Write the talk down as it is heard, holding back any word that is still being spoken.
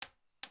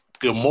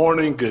Good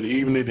morning, good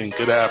evening, and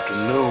good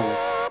afternoon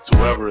to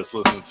whoever is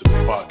listening to this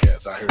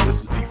podcast out here.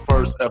 This is the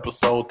first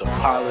episode, the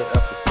pilot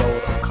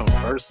episode of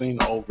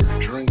Conversing Over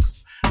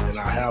Drinks, and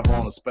I have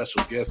on a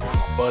special guest. It's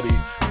my buddy,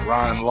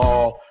 Ryan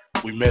Law.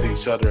 We met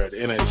each other at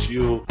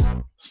NSU,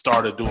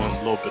 started doing a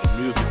little bit of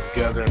music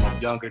together in the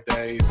younger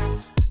days,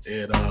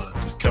 and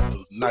just kept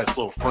a nice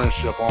little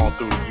friendship on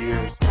through the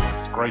years.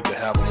 It's great to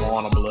have him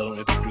on. I'm going to let him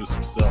introduce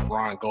himself.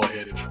 Ryan, go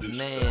ahead, introduce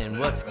yourself. Man,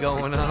 what's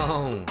going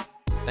on?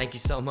 Thank you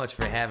so much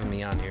for having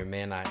me on here,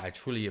 man. I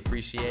truly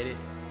appreciate it.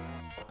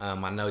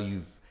 I know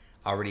you've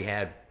already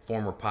had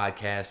former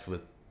podcasts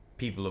with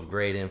people of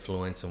great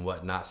influence and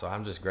whatnot, so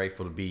I'm just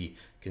grateful to be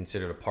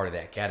considered a part of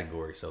that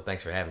category. So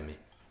thanks for having me.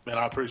 Man,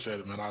 I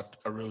appreciate it, man.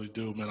 I really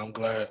do, man. I'm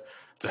glad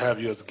to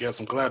have you as a guest.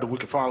 I'm glad that we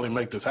can finally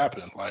make this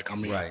happen.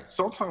 Right.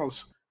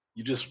 Sometimes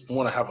you just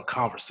want to have a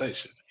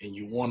conversation and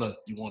you want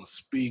to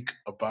speak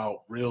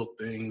about real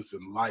things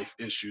and life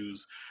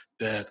issues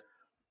that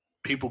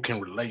people can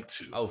relate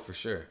to. Oh, for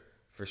sure.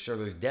 For sure.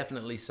 There's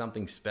definitely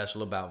something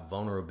special about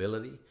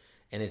vulnerability,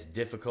 and it's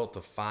difficult to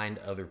find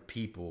other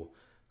people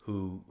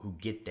who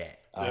get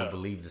that, who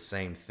believe the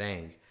same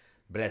thing.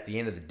 But at the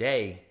end of the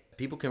day,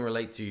 people can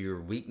relate to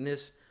your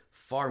weakness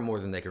far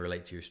more than they can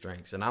relate to your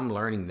strengths. And I'm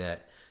learning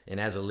that. And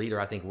as a leader,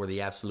 I think we're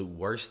the absolute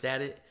worst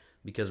at it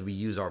because we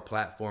use our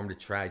platform to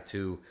try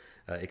to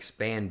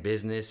expand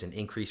business and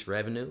increase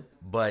revenue.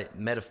 But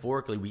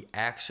metaphorically, we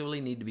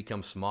actually need to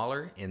become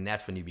smaller, and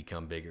that's when you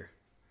become bigger.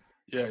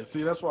 Yeah,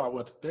 see, that's why I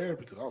went to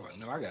therapy, because I was like,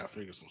 man, I got to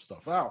figure some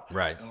stuff out.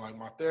 Right. And like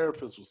my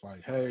therapist was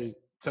like, hey,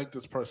 take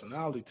this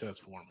personality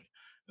test for me.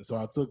 And so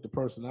I took the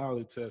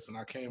personality test and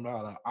I came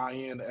out an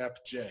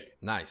INFJ.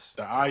 Nice.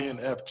 The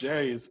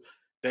INFJs,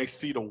 they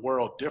see the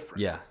world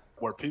different. Yeah.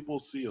 Where people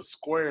see a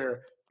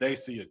square, they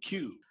see a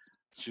cube.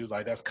 She was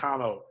like, that's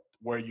kind of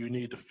where you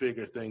need to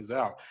figure things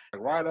out.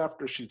 And right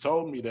after she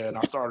told me that,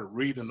 I started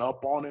reading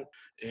up on it,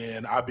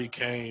 and I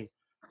became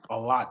a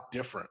lot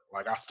different.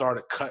 Like I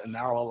started cutting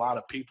out a lot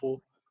of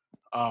people.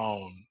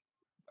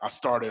 I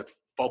started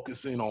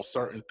focusing on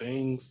certain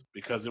things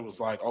because it was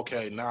like,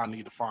 okay, now I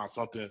need to find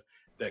something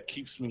that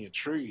keeps me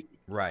intrigued.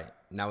 Right.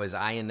 Now is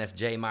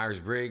INFJ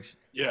Myers-Briggs?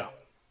 Yeah.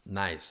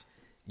 Nice.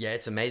 Yeah,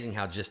 it's amazing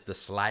how just the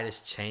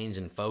slightest change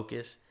in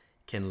focus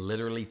can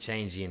literally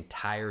change the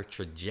entire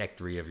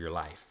trajectory of your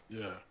life.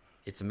 Yeah.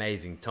 It's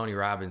amazing. Tony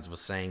Robbins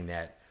was saying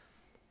that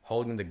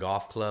holding the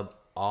golf club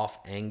off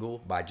angle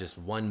by just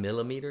 1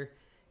 millimeter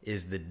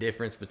is the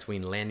difference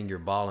between landing your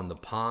ball in the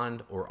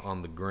pond or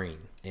on the green.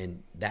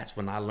 And that's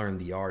when I learned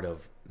the art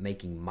of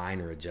making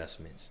minor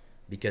adjustments,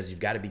 because you've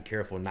got to be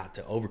careful not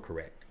to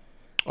overcorrect.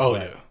 Oh,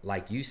 But yeah.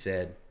 like you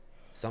said,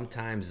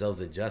 sometimes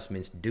those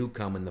adjustments do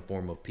come in the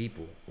form of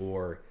people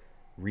or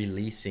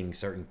releasing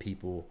certain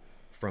people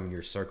from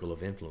your circle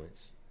of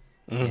influence.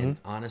 Mm-hmm. And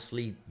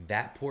honestly,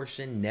 that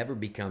portion never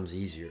becomes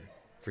easier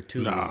for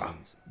two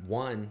reasons.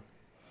 One,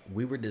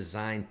 we were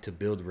designed to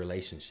build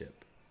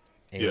relationship.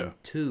 And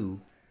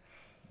two,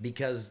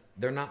 because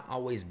they're not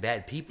always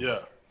bad people. Yeah.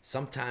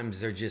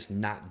 Sometimes they're just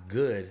not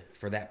good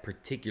for that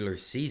particular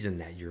season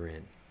that you're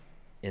in.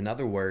 In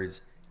other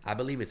words, I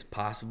believe it's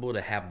possible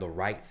to have the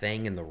right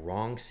thing in the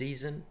wrong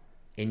season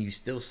and you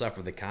still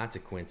suffer the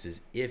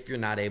consequences if you're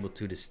not able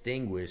to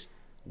distinguish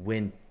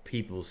when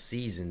people's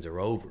seasons are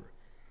over.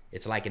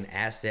 It's like an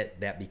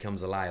asset that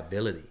becomes a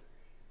liability.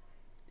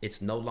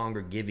 It's no longer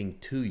giving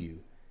to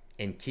you,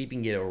 and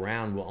keeping it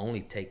around will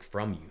only take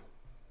from you.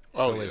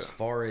 As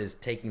far as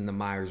taking the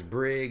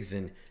Myers-Briggs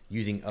and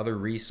using other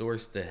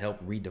resources to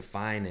help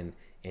redefine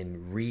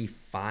and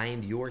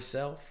refine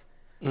yourself,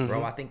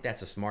 bro, I think that's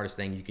the smartest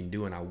thing you can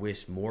do, and I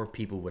wish more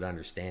people would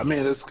understand. I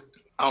mean,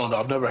 I don't know.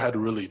 I've never had to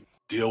really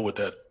deal with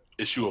that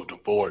issue of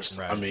divorce.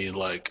 Right. I mean,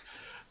 like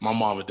my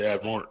mom and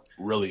dad weren't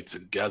really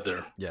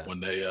together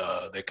when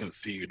they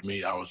conceived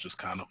me. I was just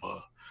kind of a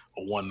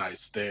one-night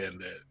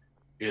stand that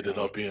ended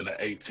up being an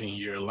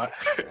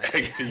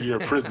 18-year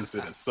prison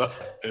sentence. So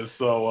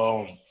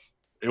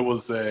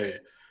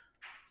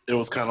it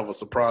was kind of a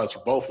surprise for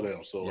both of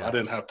them. So I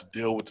didn't have to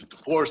deal with the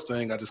divorce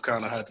thing. I just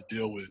kind of had to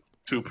deal with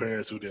two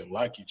parents who didn't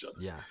like each other.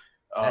 Yeah.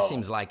 That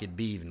seems like it'd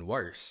be even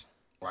worse.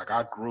 Like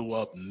I grew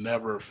up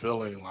never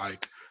feeling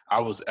like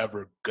I was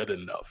ever good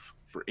enough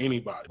for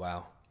anybody.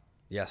 Wow.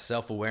 Yeah,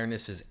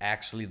 self-awareness is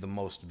actually the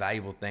most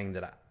valuable thing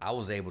that I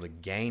was able to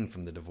gain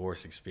from the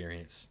divorce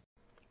experience.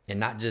 And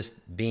not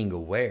just being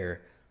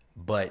aware,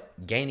 but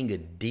gaining a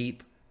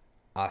deep,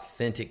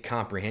 authentic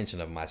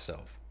comprehension of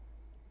myself.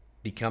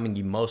 Becoming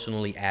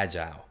emotionally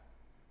agile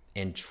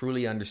and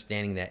truly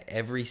understanding that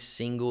every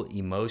single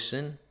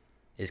emotion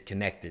is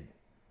connected.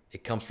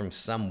 It comes from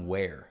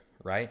somewhere,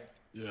 right?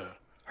 Yeah.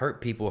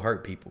 Hurt people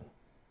hurt people.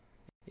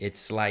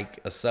 It's like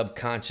a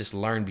subconscious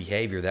learned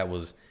behavior that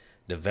was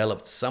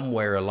developed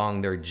somewhere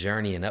along their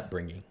journey and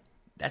upbringing.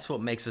 That's what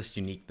makes us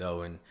unique,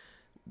 though. And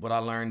what I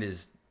learned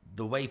is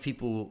the way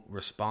people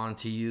respond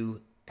to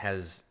you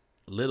has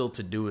little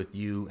to do with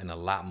you and a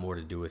lot more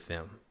to do with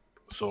them.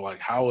 So, like,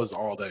 how is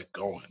all that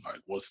going? Like,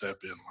 what's that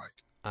been like?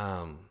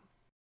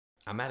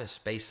 I'm at a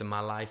space in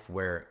my life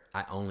where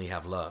I only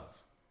have love.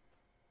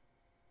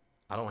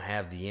 I don't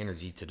have the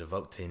energy to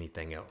devote to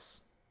anything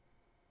else.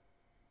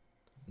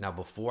 Now,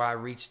 before I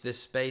reached this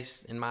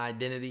space in my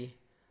identity,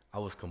 I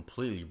was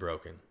completely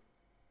broken.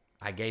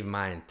 I gave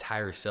my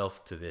entire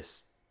self to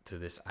this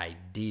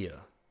idea,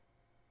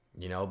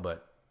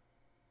 but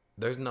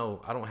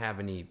I don't have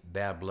any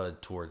bad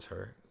blood towards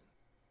her.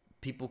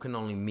 People can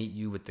only meet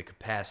you with the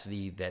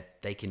capacity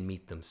that they can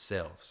meet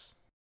themselves.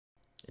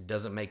 It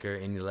doesn't make her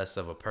any less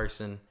of a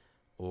person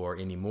or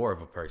any more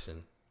of a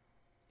person.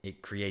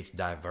 It creates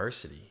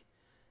diversity.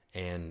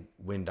 And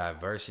when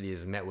diversity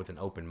is met with an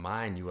open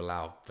mind, you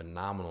allow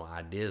phenomenal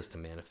ideas to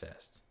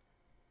manifest.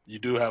 You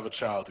do have a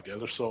child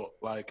together. So,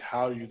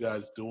 how are you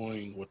guys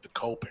doing with the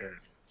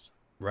co-parenting?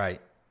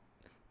 Right.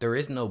 There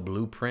is no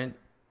blueprint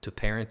to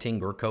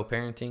parenting or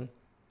co-parenting,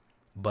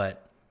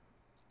 but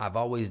I've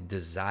always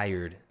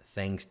desired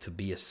things to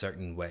be a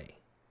certain way,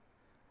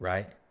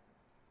 right?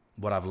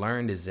 What I've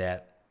learned is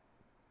that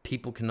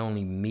people can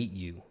only meet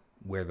you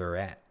where they're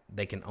at.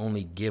 They can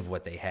only give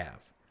what they have.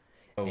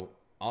 So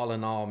all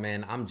in all,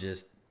 man,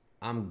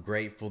 I'm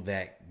grateful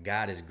that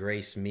God has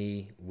graced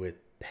me with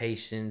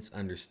patience,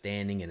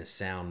 understanding, and a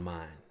sound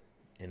mind.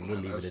 And we'll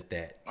leave it at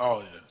that. Oh,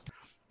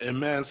 yeah. And,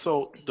 man,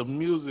 so the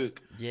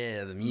music.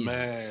 Yeah, the music.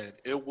 Man,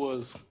 it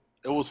was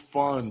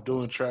fun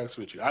doing tracks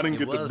with you. I didn't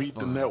get to meet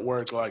the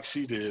network like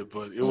she did,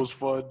 but it was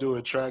fun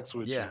doing tracks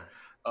with you.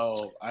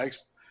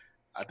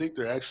 I think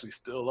they're actually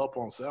still up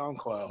on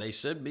SoundCloud. They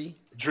should be.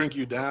 Drink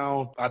You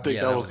Down. I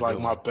think that was like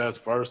my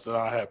best verse that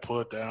I had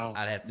put down.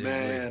 I'd have to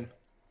agree.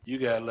 You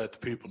got to let the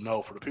people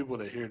know. For the people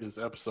that hear this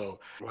episode,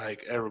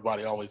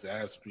 everybody always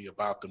asks me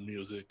about the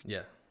music.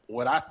 Yeah.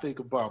 When I think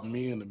about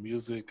me and the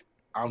music,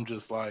 I'm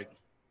just I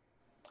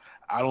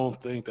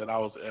don't think that I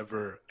was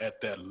ever at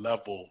that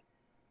level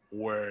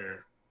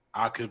where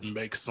I could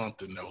make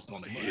something that was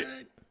going to hit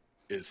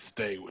and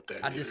stay with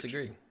that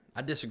energy.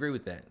 I disagree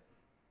with that.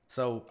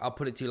 So I'll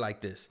put it to you like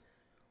this.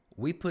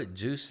 We put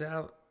Juice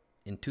out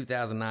in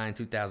 2009,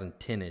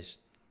 2010-ish,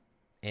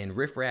 and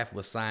Riff Raff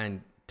was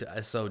signed to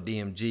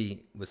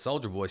SODMG with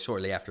Soulja Boy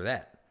shortly after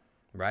that,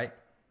 right?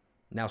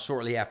 Now,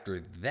 shortly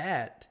after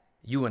that,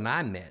 you and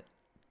I met,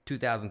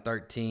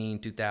 2013,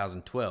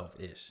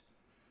 2012-ish.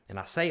 And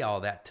I say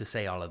all that to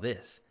say all of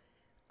this.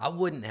 I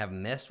wouldn't have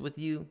messed with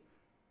you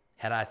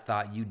had I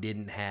thought you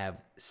didn't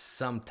have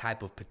some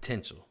type of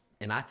potential.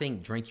 And I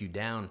think Drink You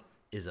Down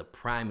is a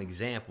prime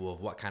example of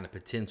what kind of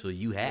potential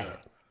you had.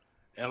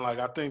 Yeah. And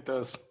I think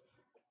that's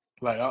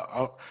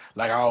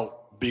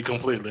I'll be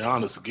completely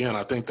honest again.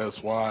 I think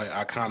that's why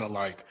I kind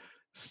of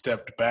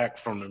stepped back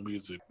from the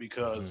music,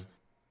 because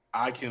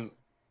I can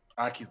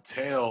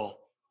tell.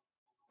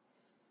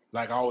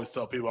 I always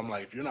tell people, I'm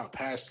if you're not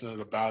passionate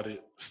about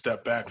it,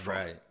 step back from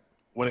it.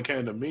 When it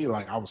came to me,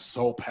 I was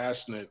so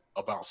passionate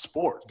about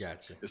sports.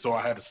 Gotcha. And so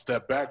I had to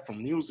step back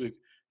from music,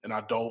 and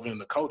I dove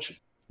into coaching.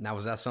 Now,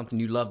 was that something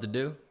you love to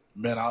do?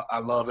 Man, I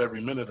love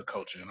every minute of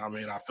coaching. I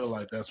mean, I feel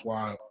like that's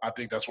why I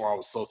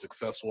was so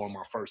successful in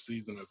my first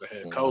season as a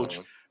head coach,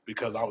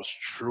 because I was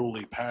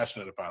truly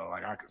passionate about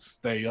it. I could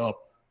stay up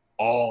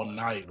all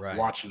night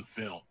watching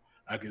film.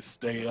 I could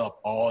stay up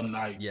all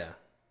night,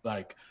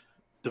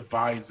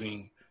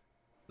 devising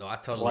I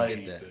totally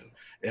get plays,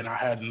 and I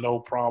had no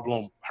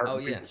problem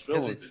hurting people's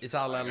feelings. It's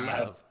all out of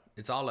love.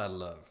 It's all out of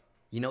love.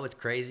 You know what's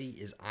crazy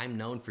is I'm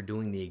known for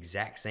doing the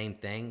exact same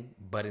thing,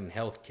 but in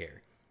healthcare.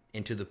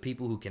 And to the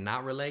people who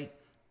cannot relate,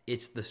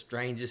 it's the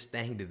strangest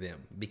thing to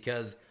them,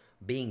 because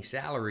being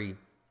salary,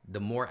 the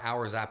more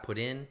hours I put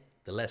in,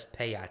 the less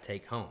pay I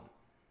take home.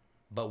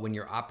 But when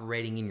you're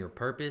operating in your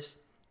purpose,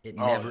 it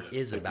never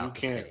is about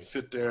the pay. You can't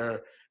sit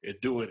there and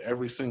do it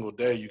every single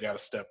day. You got to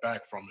step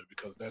back from it,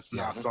 because that's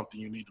not something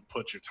you need to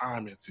put your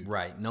time into.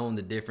 Right. Knowing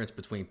the difference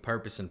between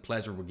purpose and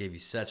pleasure will give you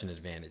such an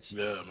advantage.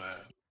 Yeah, man.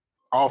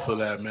 Off of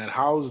that, man,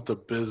 how's the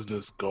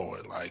business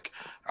going?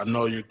 I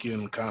know you're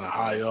getting kind of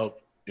high up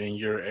in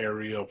your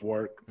area of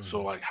work.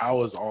 So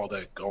how is all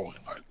that going?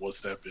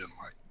 What's that been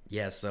like?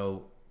 Yeah,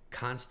 so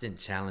constant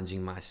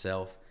challenging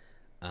myself,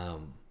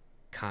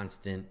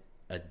 constant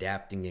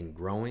adapting and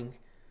growing,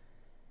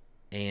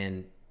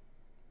 and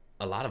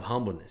a lot of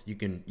humbleness. You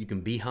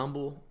can be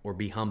humble or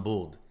be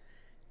humbled,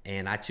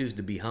 and I choose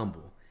to be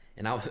humble.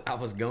 And I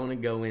was going to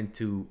go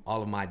into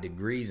all of my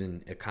degrees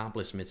and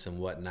accomplishments and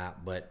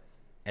whatnot, but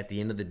at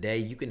the end of the day,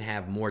 you can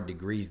have more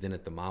degrees than a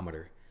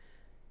thermometer.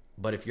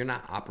 But if you're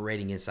not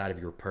operating inside of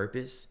your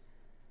purpose,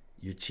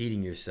 you're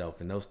cheating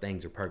yourself, and those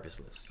things are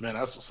purposeless. Man,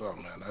 that's what's up,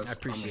 man. I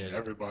appreciate it.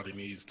 Everybody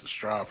needs to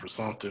strive for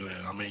something,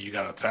 and you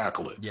got to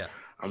tackle it. Yeah.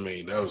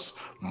 That was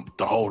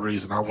the whole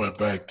reason I went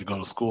back to go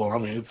to school.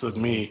 It took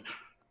me,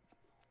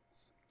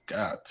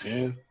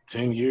 10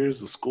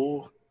 years of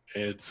school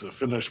and to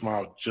finish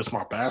my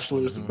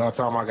bachelor's. By the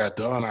time I got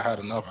done, I had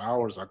enough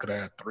hours. I could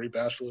have had 3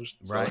 bachelors.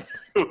 So right.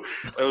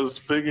 I was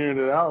figuring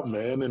it out,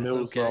 man. And that's it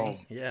was,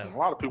 okay. A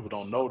lot of people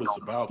don't know this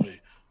about me,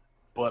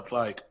 but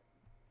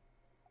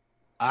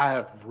I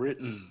have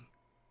written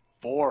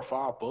 4 or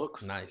 5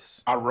 books.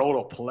 Nice. I wrote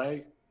a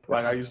play.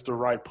 I used to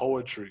write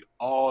poetry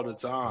all the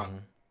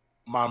time.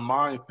 My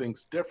mind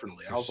thinks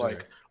differently. I was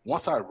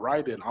once I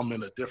write it, I'm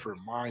in a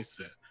different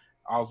mindset.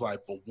 I was like,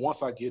 but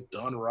once I get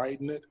done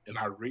writing it and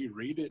I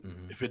reread it,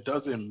 if it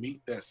doesn't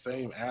meet that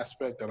same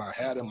aspect that I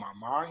had in my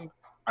mind,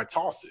 I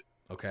toss it.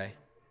 Okay.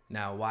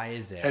 Now, why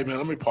is that? Hey, man,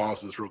 let me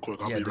pause this real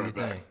quick. I'll be right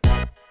back.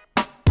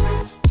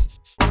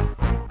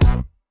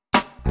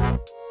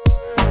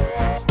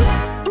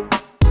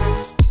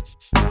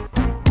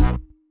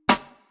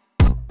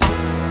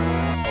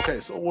 Okay,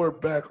 so we're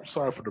back. I'm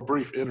sorry for the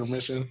brief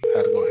intermission.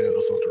 Had to go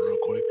handle something real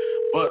quick.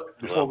 But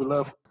before we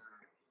left,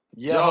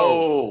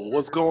 yo,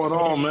 what's going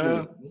on,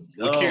 man?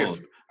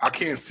 I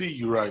can't see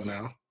you right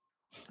now.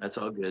 That's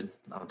all good.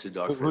 I'm too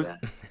dark for that.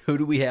 Who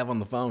do we have on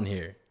the phone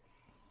here?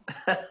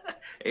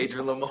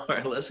 Adrian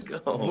Lamar, let's go.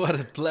 What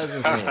a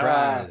pleasant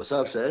surprise. What's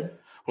up, Sid?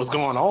 What's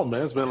going on,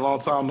 man? It's been a long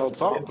time no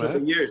talk,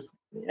 man. Years.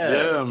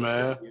 Yeah,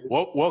 man.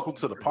 Welcome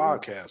to the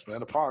podcast, man.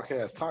 The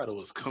podcast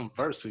title is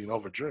Conversing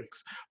Over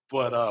Drinks.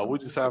 But we're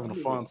just having a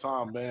fun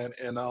time, man.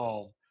 And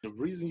the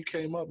reason you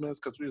came up, man, is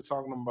because we were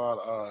talking about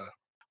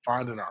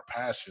finding our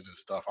passion and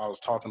stuff. I was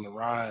talking to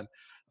Ryan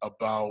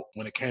about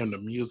when it came to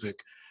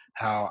music,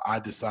 how I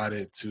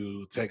decided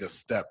to take a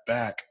step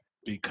back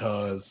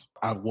because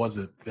I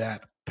wasn't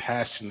that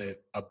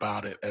passionate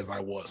about it as I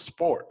was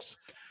sports.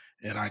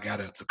 And I got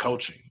into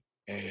coaching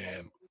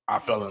and I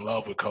fell in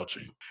love with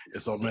coaching.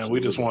 And so, man, we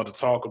just wanted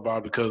to talk about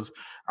it because,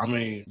 I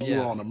mean, you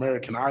were on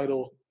American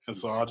Idol. And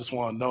so I just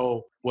want to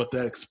know what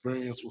that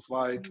experience was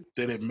like.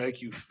 Did it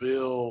make you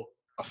feel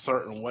a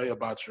certain way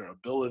about your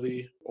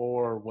ability,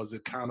 or was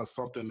it kind of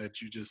something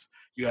that you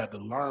had to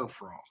learn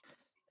from?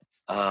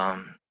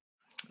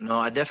 No,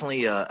 I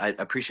definitely I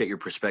appreciate your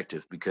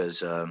perspective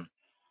because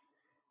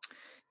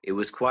it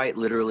was quite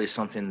literally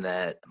something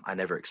that I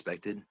never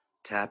expected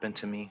to happen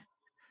to me.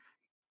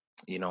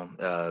 You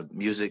know,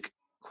 music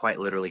quite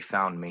literally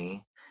found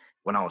me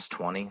when I was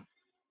 20,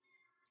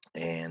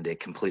 and it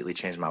completely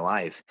changed my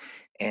life.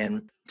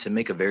 And to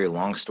make a very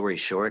long story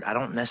short, I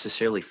don't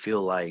necessarily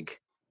feel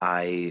like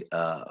I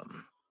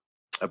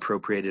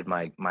appropriated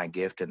my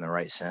gift in the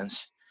right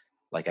sense.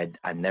 Like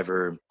I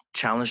never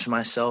challenged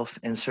myself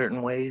in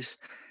certain ways.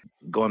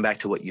 Going back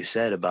to what you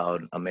said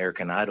about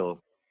American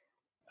Idol,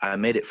 I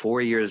made it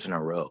 4 years in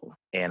a row,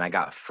 and I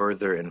got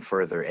further and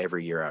further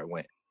every year I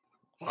went.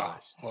 Wow.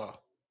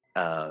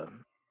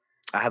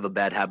 I have a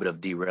bad habit of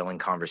derailing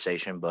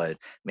conversation, but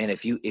man,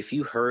 if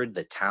you heard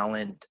the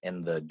talent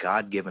and the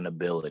God-given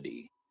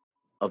ability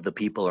of the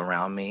people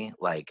around me,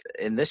 like,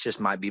 and this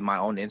just might be my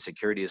own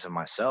insecurities of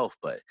myself,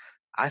 but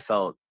I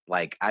felt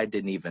like I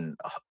didn't even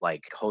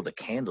like hold a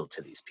candle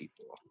to these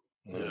people.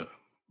 Yeah.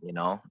 You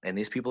know, and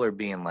these people are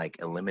being like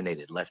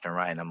eliminated left and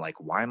right. And I'm like,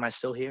 why am I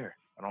still here?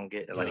 I don't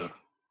get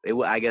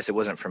I guess it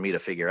wasn't for me to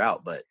figure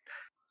out, but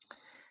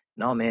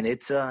no, man,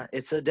 it's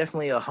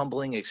definitely a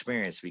humbling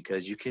experience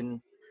because you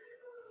can,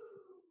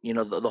 you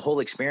know, the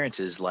whole experience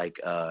is like,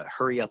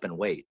 hurry up and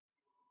wait.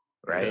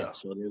 Right. Yeah.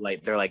 So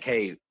they're like,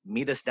 hey,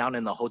 meet us down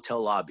in the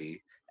hotel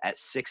lobby at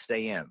 6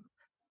 a.m.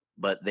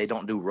 But they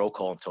don't do roll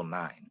call until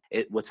 9.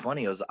 What's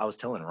funny is I was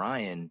telling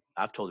Ryan,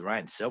 I've told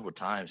Ryan several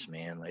times,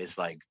 man, it's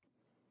like,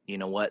 you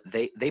know what,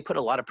 they put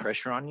a lot of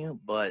pressure on you,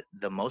 but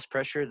the most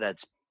pressure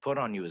that's put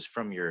on you is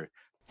from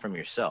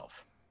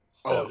yourself.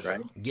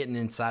 Right? Getting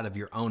inside of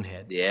your own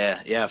head.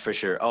 Yeah, for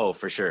sure. Oh,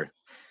 for sure.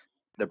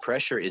 The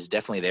pressure is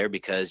definitely there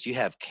because you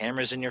have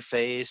cameras in your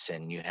face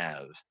and you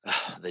have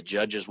the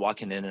judges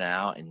walking in and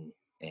out and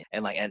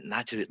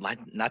not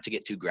to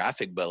get too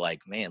graphic, but like,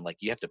 man, like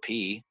you have to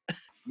pee.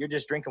 You're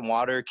just drinking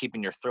water,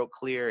 keeping your throat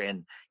clear,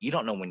 and you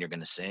don't know when you're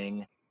going to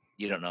sing.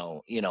 You don't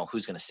know,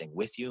 who's going to sing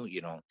with you.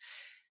 You don't.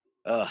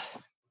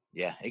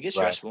 Yeah, it gets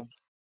stressful.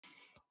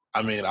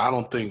 I mean, I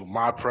don't think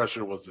my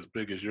pressure was as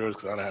big as yours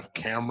because I don't have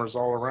cameras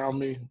all around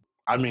me.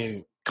 I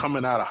mean,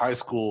 coming out of high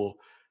school,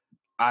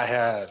 I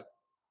had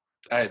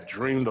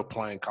dreamed of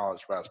playing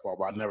college basketball,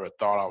 but I never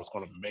thought I was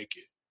going to make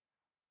it.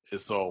 And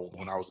so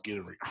when I was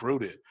getting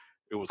recruited,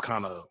 it was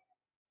kind of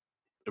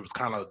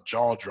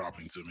jaw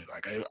dropping to me.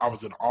 Like I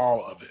was in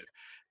awe of it.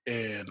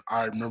 And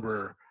I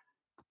remember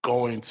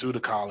going to the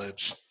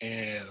college,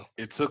 and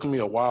it took me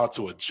a while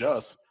to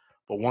adjust.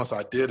 But once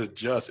I did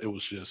adjust, it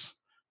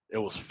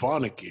was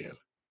fun again.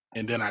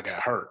 And then I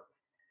got hurt.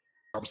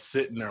 I'm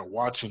sitting there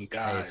watching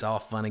guys. Hey, it's all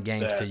fun and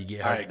games till you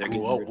get hurt. I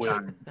grew up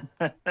with.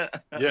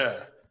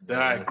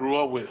 That I grew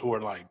up with who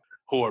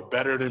are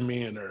better than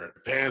me and they're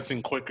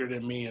advancing quicker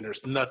than me, and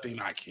there's nothing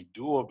I can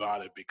do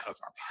about it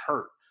because I'm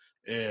hurt.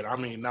 And I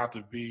mean, not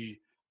to be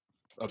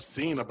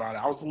obscene about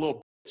it, I was a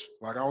little bitch.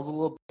 Like I was a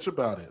little bitch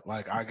about it.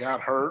 Like I got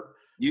hurt.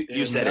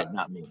 You said it,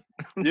 not me.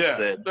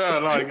 Yeah,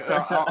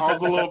 I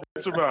was a little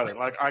bitch about it.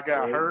 Like I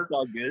got hurt. It's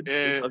all good.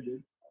 It's all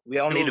good. We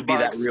all need to be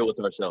that real with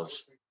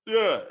ourselves.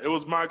 Yeah, it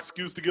was my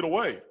excuse to get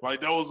away.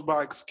 Like that was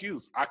my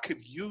excuse. I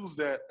could use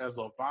that as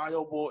a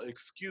viable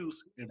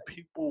excuse, and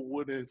people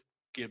wouldn't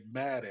get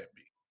mad at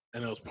me.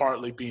 And it was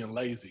partly being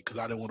lazy because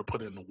I didn't want to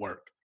put in the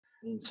work.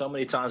 So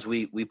many times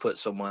we put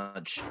so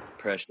much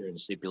pressure and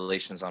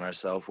stipulations on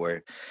ourselves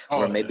where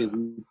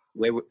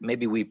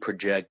maybe we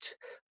project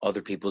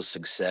other people's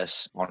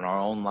success on our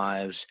own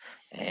lives,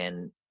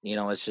 and you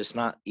know, it's just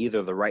not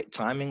either the right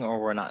timing or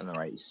we're not in the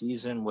right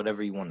season,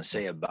 whatever you want to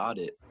say about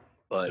it.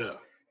 But Yeah.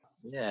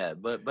 yeah,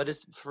 but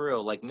it's for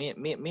real. Like me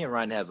and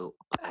Ryan have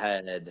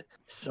had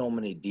so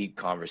many deep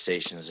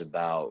conversations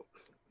about,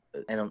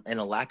 in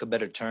a lack of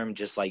better term,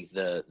 just like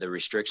the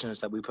restrictions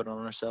that we put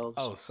on ourselves.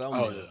 Oh, so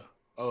Oh many. yeah.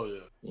 Oh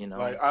yeah. You know,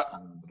 Like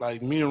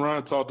like me and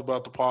Ryan talked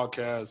about the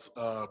podcast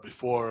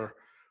before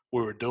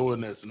we were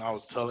doing this, and I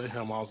was telling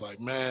him, I was like,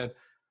 man,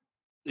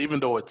 even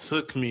though it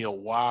took me a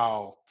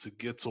while to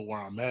get to where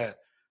I'm at,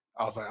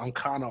 I was like, I'm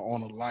kind of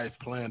on a life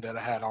plan that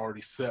I had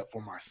already set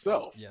for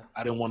myself. Yeah.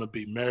 I didn't want to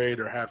be married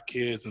or have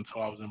kids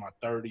until I was in my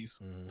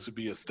 30s. To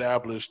be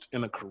established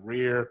in a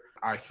career,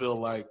 I feel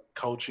like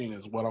coaching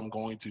is what I'm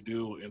going to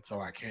do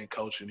until I can't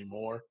coach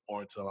anymore,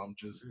 or until I'm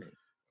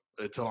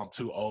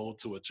too old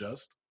to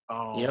adjust.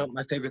 you know,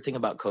 my favorite thing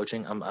about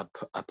coaching, I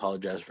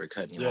apologize for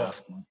cutting you Yeah.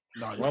 off.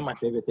 No, One of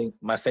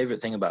my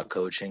favorite thing about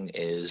coaching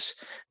is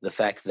the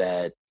fact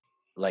that,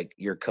 like,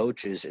 your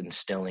coach is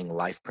instilling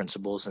life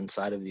principles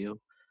inside of you,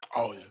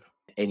 Oh yeah.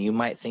 and you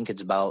might think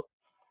it's about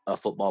a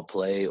football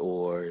play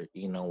or,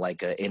 you know,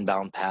 like an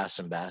inbound pass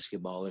in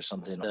basketball or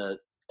something.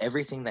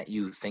 Everything that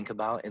you think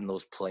about in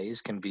those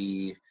plays can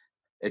be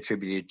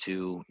attributed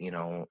to, you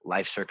know,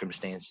 life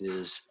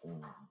circumstances.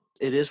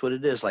 It is what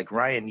it is. Like,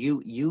 Ryan,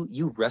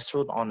 you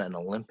wrestled on an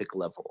Olympic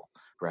level,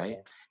 right?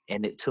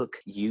 And it took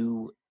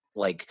you,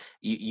 like,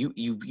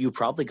 you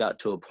probably got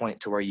to a point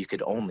to where you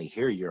could only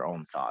hear your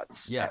own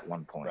thoughts Yeah. at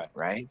one point,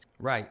 right?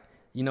 Right.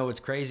 You know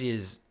what's crazy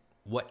is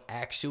what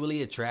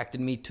actually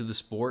attracted me to the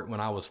sport when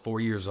I was 4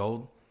 years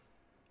old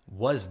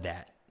was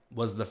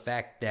the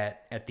fact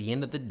that at the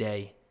end of the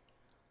day,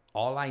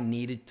 all I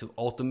needed to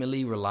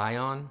ultimately rely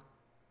on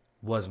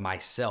was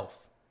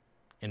myself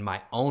and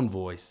my own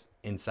voice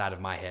inside of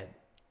my head.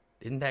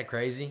 Isn't that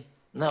crazy?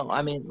 No,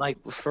 I mean,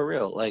 like, for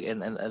real. Like,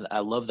 and I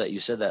love that you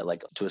said that.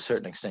 Like, to a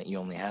certain extent, you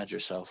only had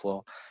yourself.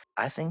 Well,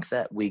 I think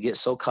that we get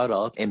so caught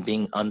up in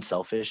being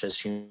unselfish as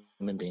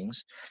human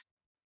beings,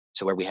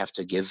 to where we have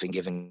to give and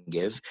give and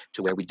give,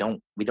 to where we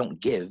don't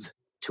give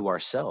to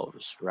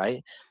ourselves,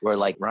 right? Where,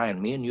 like,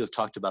 Ryan, me and you have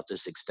talked about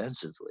this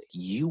extensively.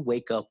 You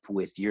wake up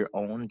with your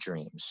own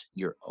dreams,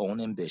 your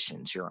own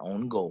ambitions, your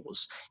own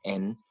goals,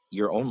 and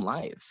your own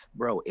life.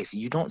 Bro, if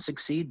you don't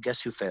succeed,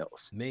 guess who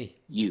fails?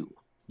 Me. You.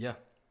 Yeah.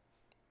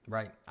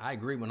 Right. I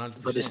agree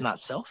 100%. But it's not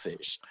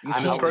selfish.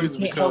 And it's crazy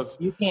because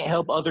you can't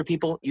help other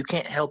people. You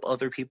can't help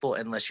other people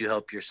unless you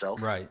help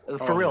yourself. Right.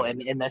 For real.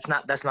 yeah. And that's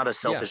not a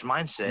selfish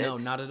mindset. No,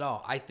 not at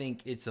all. I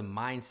think it's a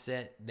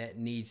mindset that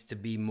needs to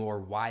be more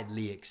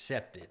widely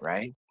accepted.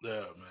 Right.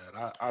 yeah,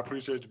 man, I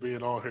appreciate you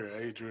being on here,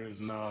 Adrian.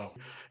 And,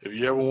 if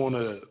you ever want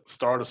to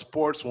start a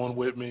sports one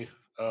with me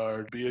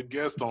or be a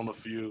guest on a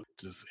few,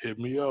 just hit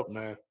me up,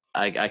 man.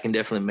 I can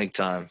definitely make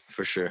time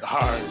for sure. All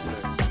right,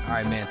 man. All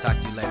right, man. Talk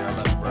to you later. I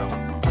love you, bro.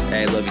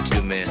 Hey, love you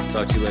too, man.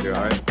 Talk to you later.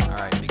 All right. All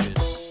right, be good.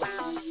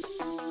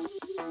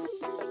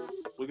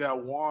 We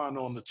got Juan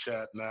on the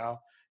chat now,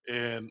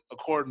 and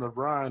according to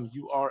Ryan,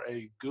 you are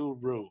a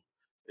guru,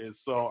 and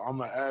so I'm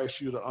gonna ask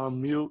you to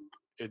unmute.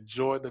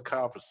 Enjoy the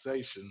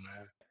conversation,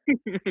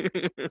 man.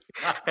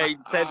 Hey,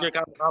 Cedric,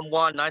 I'm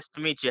Juan. Nice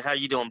to meet you. How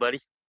you doing, buddy?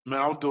 Man,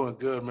 I'm doing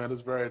good, man.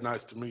 It's very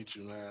nice to meet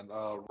you, man.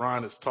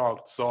 Ryan has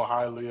talked so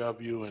highly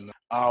of you, and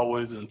I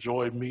always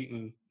enjoy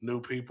meeting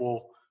new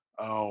people.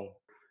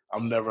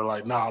 I'm never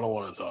like, nah, I don't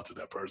want to talk to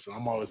that person.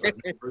 I'm always like,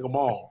 bring them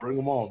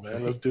on,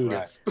 man. Let's do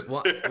this.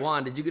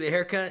 Juan, did you get a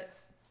haircut?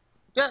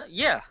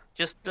 Yeah.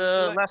 Just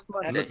last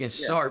month. Looking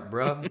sharp,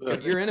 bro.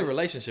 You're in a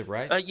relationship,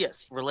 right?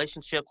 Yes,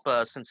 relationship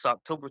since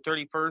October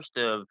 31st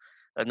of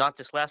not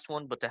this last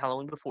one, but the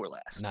Halloween before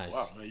last. Nice.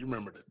 Wow, man, you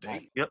remember the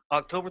date. Yep,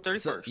 October 31st.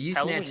 So you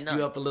Halloween snatched night.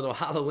 you up a little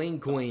Halloween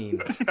queen.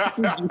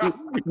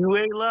 You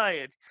ain't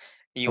lying.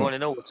 You want to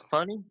know what's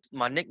funny?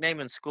 My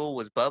nickname in school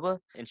was Bubba,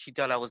 and she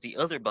thought I was the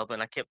other Bubba,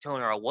 and I kept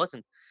telling her I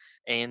wasn't.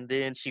 And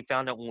then she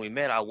found out when we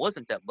met I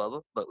wasn't that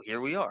Bubba, but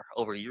here we are,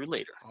 over a year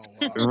later. Oh,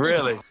 wow.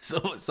 Really?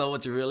 So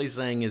what you're really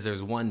saying is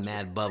there's one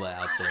mad Bubba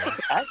out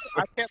there.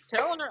 I kept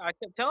telling her,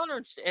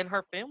 and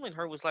her family and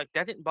her was like,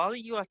 "That didn't bother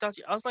you?" I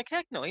was like,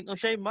 "Heck no, ain't no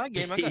shame in my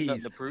game. I got nothing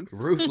He's to prove."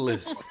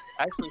 ruthless.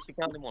 Actually, she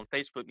found him on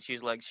Facebook, and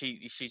she's like,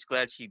 she's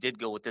glad she did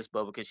go with this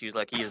Bubba because she was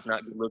like, he is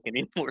not good looking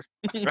anymore.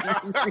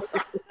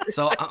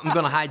 So I'm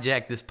gonna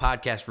hijack this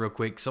podcast real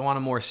quick. So on a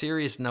more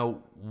serious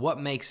note,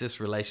 what makes this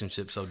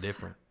relationship so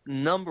different?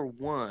 Number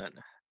one,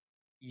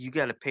 you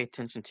got to pay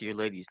attention to your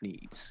lady's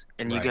needs,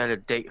 and you Right. got to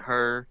date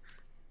her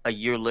a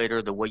year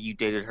later the way you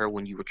dated her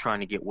when you were trying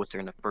to get with her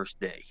in the first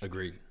day.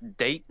 Agreed.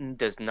 Dating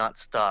does not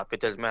stop. It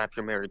doesn't matter if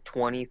you're married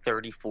 20,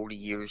 30, 40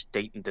 years,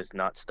 dating does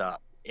not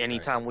stop.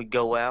 Anytime we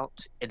go out,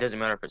 it doesn't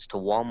matter if it's to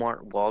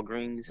Walmart,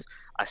 Walgreens,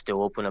 I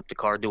still open up the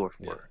car door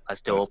for her. I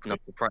still open up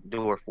the front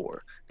door for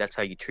her. That's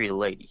how you treat a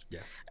lady. Yeah.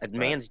 A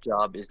man's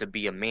job is to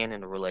be a man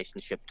in a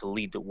relationship, to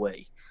lead the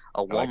way.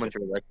 A woman's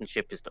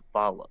relationship is to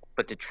follow,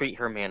 but to treat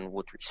her man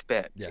with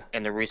respect. Yeah.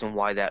 And the reason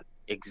why that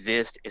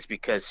exists is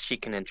because she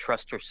can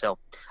entrust herself.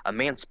 A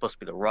man's supposed to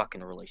be the rock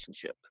in a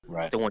relationship.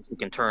 Right. The one she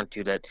can turn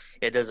to, that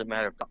it doesn't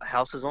matter if the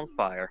house is on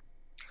fire,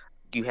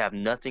 you have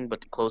nothing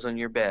but the clothes on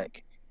your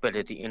back. but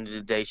at the end of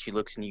the day, she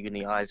looks in you in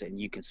the eyes, and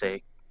you can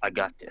say, "I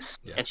got this,"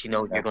 Yeah. and she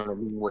knows you're going to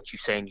mean what you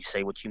say, and you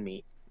say what you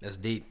mean. That's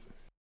deep.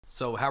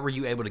 So how were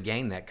you able to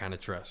gain that kind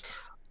of trust?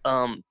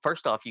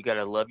 First off, you got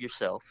to love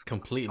yourself.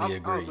 Completely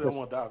agree. Honestly, I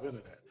want to dive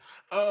into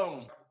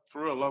that.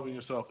 For real, loving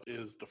yourself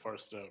is the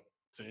first step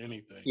to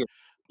anything.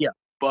 Yeah.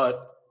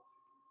 But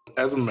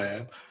as a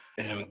man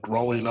and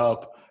growing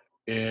up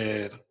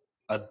in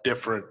a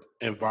different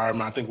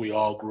environment, I think we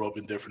all grew up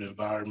in different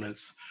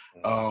environments.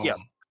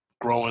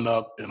 Growing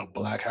up in a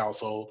Black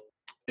household,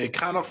 it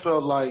kind of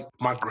felt like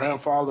my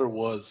grandfather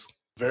was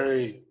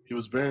very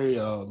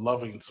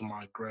loving to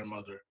my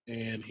grandmother,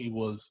 and he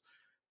was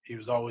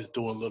always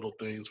doing little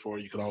things for her.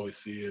 You could always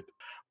see it.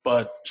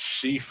 But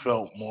she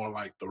felt more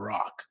like the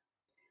rock,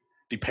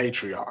 the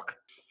patriarch.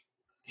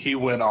 He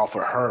went off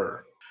of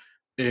her.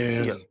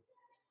 And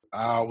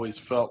I always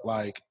felt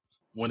like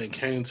when it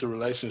came to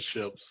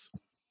relationships,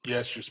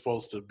 yes, you're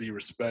supposed to be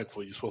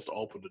respectful. You're supposed to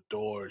open the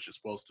doors. You're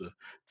supposed to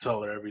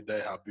tell her every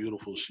day how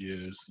beautiful she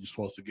is. You're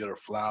supposed to get her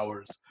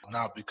flowers,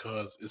 not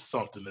because it's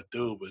something to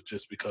do, but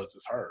just because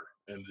it's her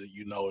and that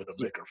you know it'll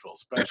make her feel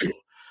special.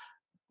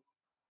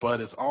 But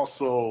it's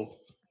also,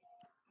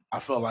 I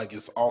feel like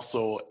it's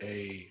also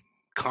a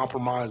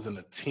compromise in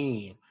a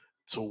team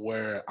to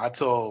where I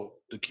tell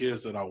the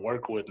kids that I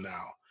work with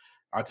now,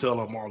 I tell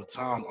them all the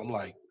time, I'm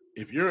like,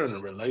 if you're in a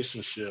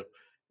relationship,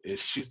 if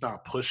she's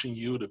not pushing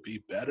you to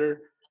be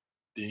better,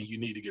 then you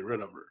need to get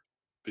rid of her.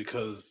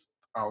 Because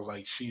I was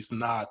like, she's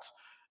not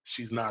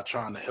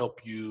trying to help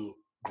you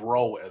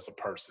grow as a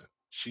person.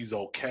 She's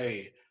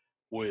okay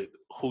with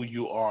who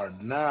you are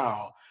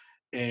now,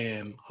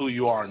 and who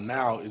you are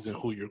now isn't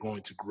who you're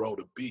going to grow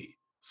to be.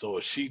 So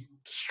if she's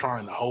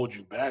trying to hold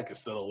you back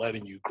instead of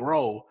letting you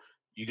grow,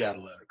 you got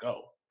to let her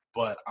go.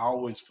 But I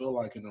always feel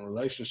like in a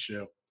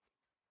relationship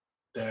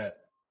that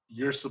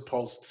you're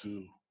supposed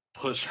to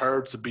push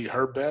her to be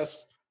her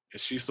best,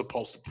 and she's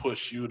supposed to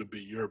push you to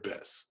be your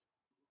best.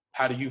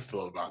 How do you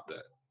feel about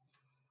that?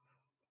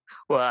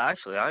 Well,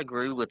 actually, I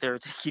agree with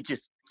everything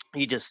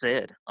you just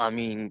said. I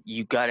mean,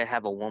 you got to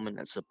have a woman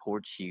that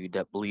supports you,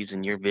 that believes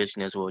in your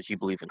vision as well as you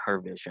believe in her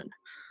vision.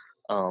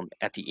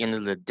 At the end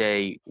of the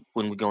day,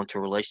 when we go into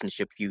a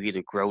relationship, you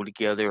either grow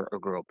together or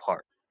grow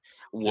apart.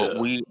 What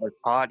Yeah, we are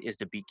taught is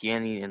the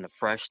beginning and the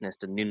freshness,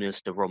 the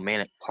newness, the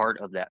romantic part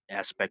of that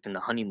aspect in the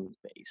honeymoon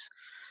phase.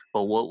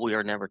 But what we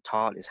are never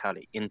taught is how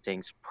to end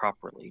things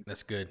properly.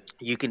 That's good.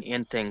 You can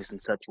end things in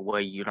such a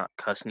way you're not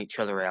cussing each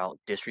other out,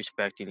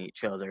 disrespecting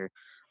each other,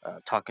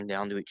 talking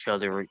down to each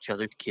other or each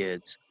other's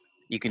kids.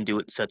 You can do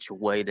it in such a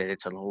way that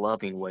it's a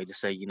loving way to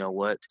say, you know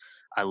what,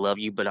 I love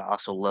you, but I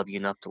also love you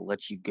enough to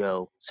let you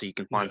go so you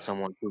can find yeah,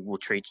 someone who will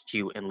treat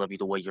you and love you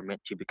the way you're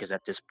meant to, because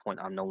at this point,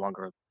 I'm no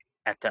longer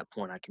at that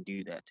point I can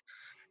do that.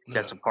 yeah,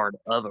 That's a part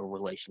of a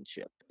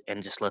relationship.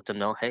 And just let them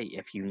know, hey,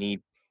 if you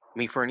need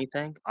me for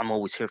anything, I'm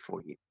always here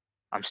for you.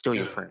 I'm still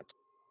your yeah, friend.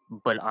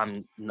 But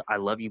I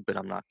love you, but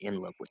I'm not in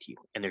love with you.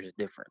 And there's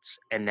a difference.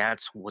 And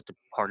that's what the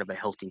part of a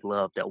healthy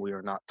love that we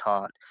are not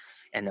taught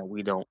and that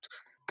we don't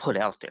put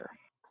out there.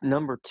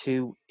 Number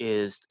two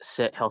is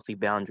set healthy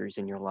boundaries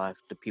in your life.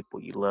 The people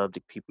you love,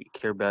 the people you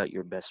care about,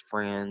 your best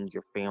friend,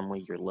 your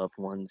family, your loved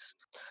ones.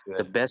 yeah,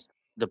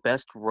 The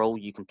best role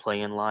you can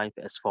play in life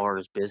as far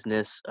as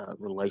business,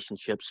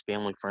 relationships,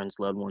 family, friends,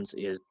 loved ones,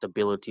 is the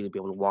ability to be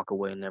able to walk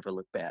away and never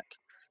look back.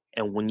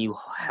 And when you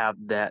have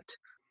that,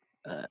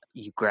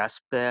 you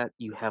grasp that,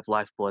 you have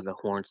life by the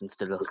horns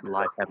instead of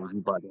life having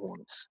you by the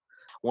horns.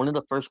 One of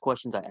the first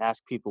questions I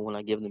ask people when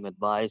I give them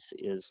advice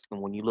is,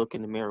 when you look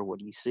in the mirror, what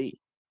do you see?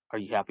 Are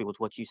you happy with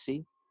what you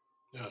see?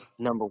 yeah.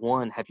 Number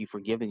one, have you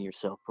forgiven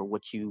yourself for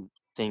what you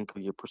think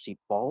are your perceived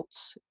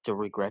faults, the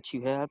regrets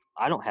you have?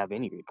 I don't have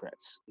any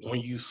regrets.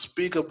 When you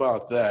speak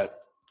about that,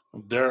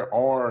 there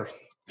are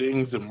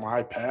things in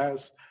my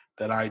past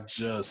that I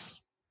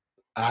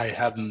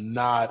have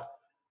not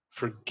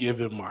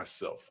forgiven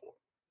myself for.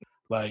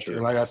 Like,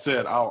 Sure. like I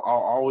said, I'll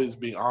always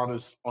be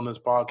honest on this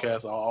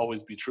podcast. I'll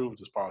always be true with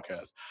this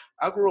podcast.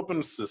 I grew up in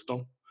the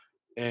system,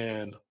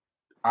 and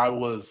I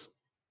was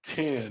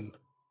 10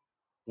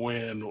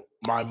 when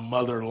my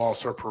mother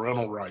lost her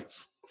parental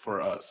rights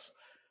for us.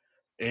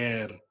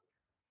 And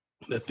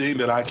the thing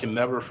that I can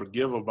never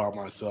forgive about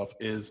myself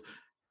is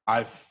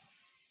I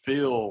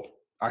feel,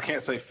 I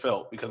can't say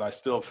felt because I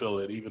still feel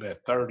it even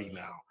at 30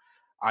 now.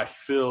 I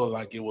feel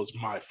like it was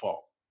my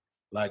fault.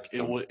 Like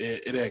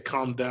it had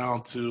come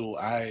down to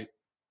I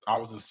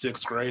was in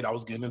sixth grade. I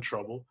was getting in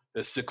trouble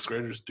as sixth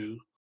graders do,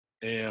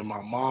 and my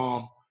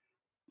mom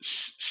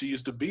she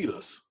used to beat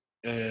us,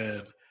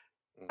 and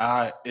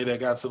it had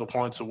got to the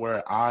point to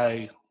where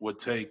I would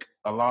take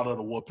a lot of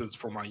the whoopings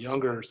from my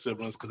younger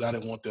siblings because I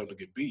didn't want them to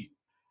get beat,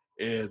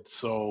 and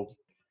so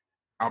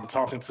I'm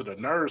talking to the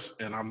nurse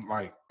and I'm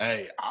like,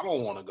 hey, I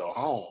don't want to go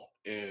home.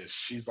 And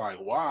she's like,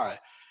 why?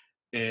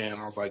 And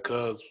I was like,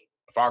 cause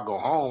if I go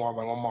home, I was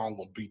like, my mom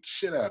gonna beat the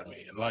shit out of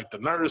me. And like the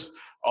nurse,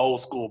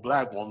 old school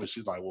black woman,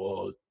 she's like,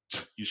 well,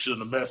 you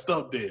shouldn't have messed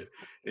up then.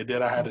 And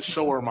then I had to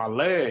show her my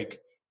leg,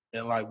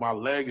 and like my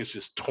leg is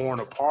just torn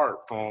apart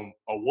from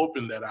a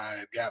whooping that I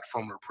had got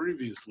from her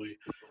previously.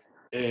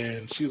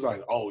 And she's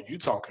like, oh, you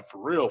talking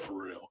for real,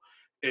 for real.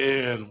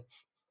 And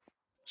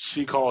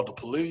she called the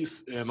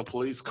police, and the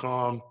police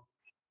come,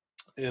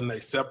 and they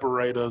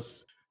separate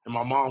us. And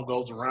my mom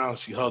goes around,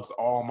 she hugs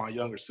all my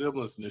younger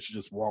siblings, and then she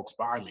just walks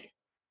by me.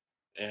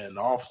 And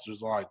the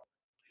officer's like,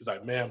 he's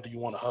like, ma'am, do you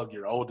want to hug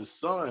your oldest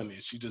son?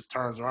 And she just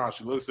turns around,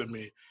 she looks at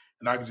me,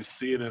 and I could just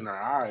see it in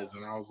her eyes.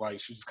 And I was like,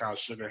 she just kind of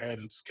shook her head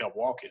and just kept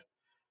walking.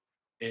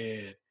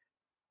 And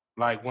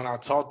like when I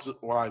talked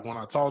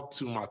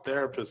to my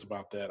therapist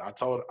about that, I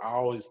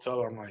always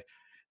tell her, I'm like,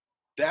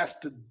 that's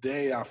the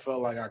day I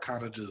felt like I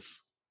kind of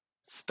just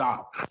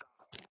stopped.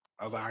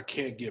 I was like, I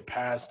can't get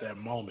past that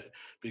moment,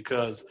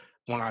 because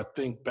when I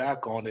think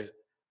back on it,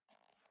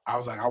 I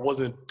was like, I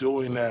wasn't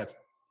doing that.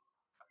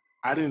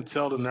 I didn't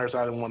tell the nurse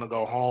I didn't want to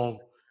go home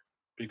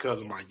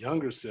because of my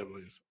younger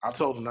siblings. I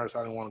told the nurse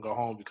I didn't want to go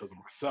home because of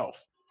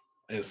myself.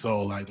 And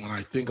so, like, when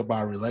I think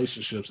about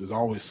relationships, it's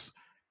always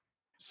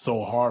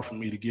so hard for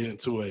me to get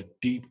into a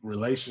deep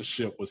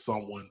relationship with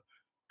someone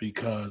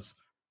because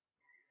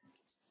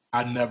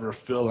I never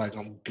feel like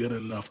I'm good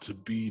enough to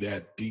be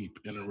that deep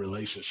in a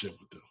relationship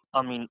with them.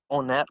 I mean,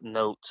 on that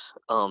note,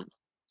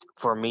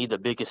 for me, the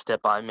biggest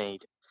step I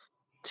made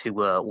to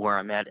where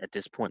I'm at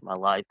this point in my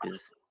life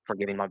is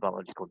forgetting my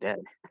biological dad.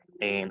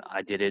 And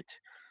I did it,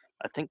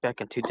 I think,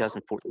 back in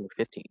 2014 or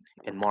 15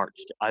 in March.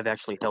 I've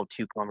actually held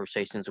 2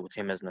 conversations with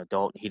him as an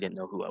adult, and he didn't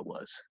know who I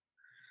was.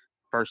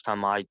 First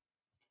time I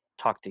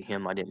talked to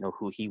him, I didn't know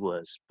who he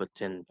was, but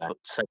then the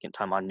second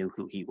time I knew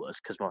who he was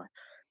because my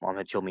mom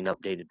had showed me an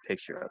updated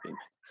picture of him.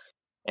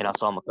 And I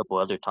saw him a couple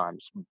other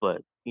times,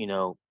 but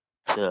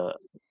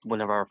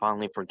whenever I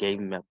finally forgave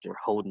him after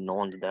holding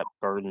on to that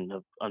burden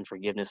of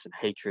unforgiveness and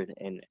hatred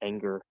and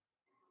anger,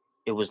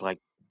 it was like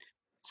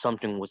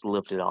something was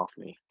lifted off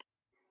me.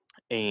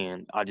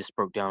 And I just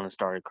broke down and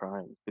started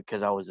crying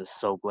because I was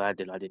just so glad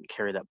that I didn't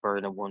carry that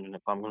burden of wondering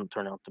if I'm going to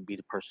turn out to be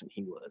the person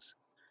he was.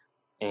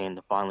 And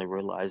I finally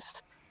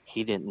realized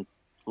he didn't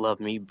love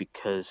me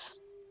because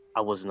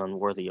I wasn't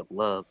unworthy of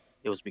love.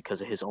 It was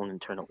because of his own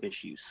internal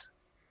issues.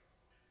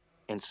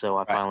 And so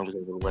I finally was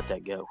able to let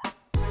that go.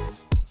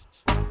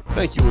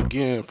 Thank you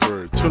again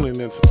for tuning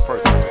into the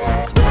first episode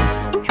of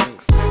Conversing Over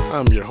Drinks.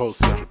 I'm your host,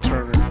 Cedric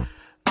Turner.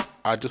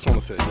 I just want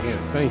to say again,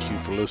 thank you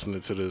for listening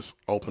to this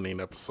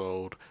opening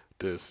episode,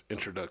 this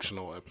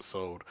introductional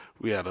episode.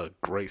 We had a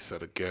great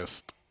set of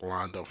guests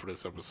lined up for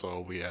this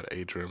episode. We had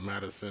Adrian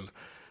Madison,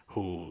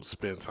 who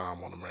spent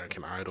time on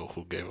American Idol,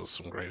 who gave us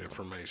some great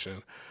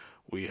information.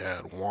 We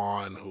had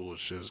Juan, who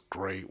was just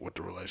great with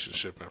the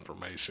relationship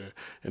information.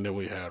 And then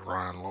we had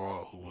Ryan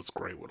Law, who was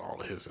great with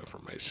all of his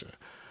information.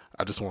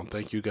 I just want to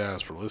thank you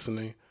guys for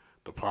listening.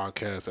 The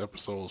podcast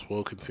episodes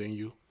will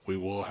continue. We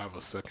will have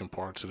a second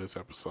part to this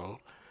episode.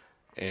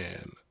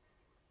 And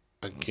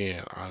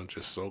again, I'm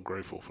just so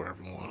grateful for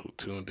everyone who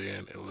tuned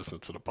in and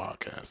listened to the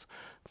podcast.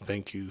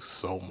 Thank you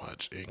so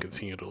much, and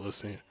continue to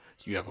listen.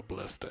 You have a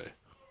blessed day.